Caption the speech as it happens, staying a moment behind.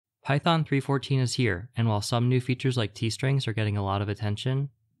Python 3.14 is here, and while some new features like t-strings are getting a lot of attention,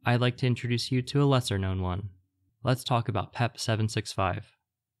 I'd like to introduce you to a lesser known one. Let's talk about PEP 765.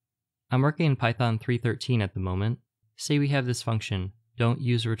 I'm working in Python 3.13 at the moment. Say we have this function, don't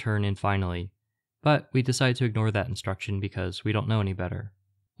use return in finally, but we decide to ignore that instruction because we don't know any better.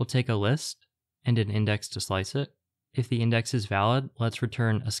 We'll take a list and an index to slice it. If the index is valid, let's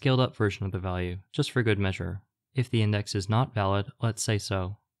return a scaled up version of the value, just for good measure. If the index is not valid, let's say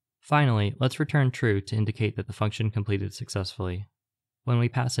so. Finally, let's return true to indicate that the function completed successfully. When we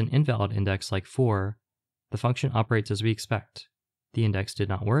pass an invalid index like 4, the function operates as we expect. The index did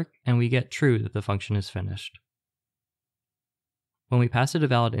not work, and we get true that the function is finished. When we pass it a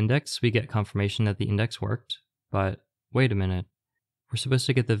valid index, we get confirmation that the index worked, but wait a minute, we're supposed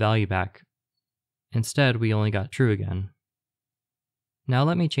to get the value back. Instead, we only got true again. Now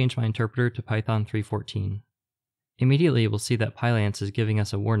let me change my interpreter to Python 3.14. Immediately we'll see that Pylance is giving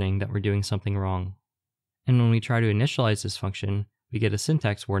us a warning that we're doing something wrong. And when we try to initialize this function, we get a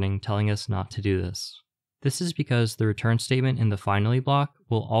syntax warning telling us not to do this. This is because the return statement in the finally block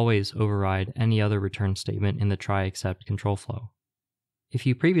will always override any other return statement in the try except control flow. If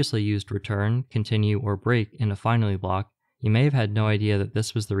you previously used return, continue, or break in a finally block, you may have had no idea that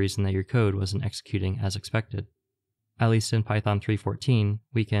this was the reason that your code wasn't executing as expected. At least in Python 3.14,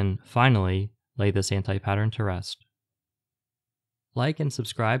 we can finally lay this anti-pattern to rest. Like and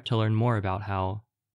subscribe to learn more about how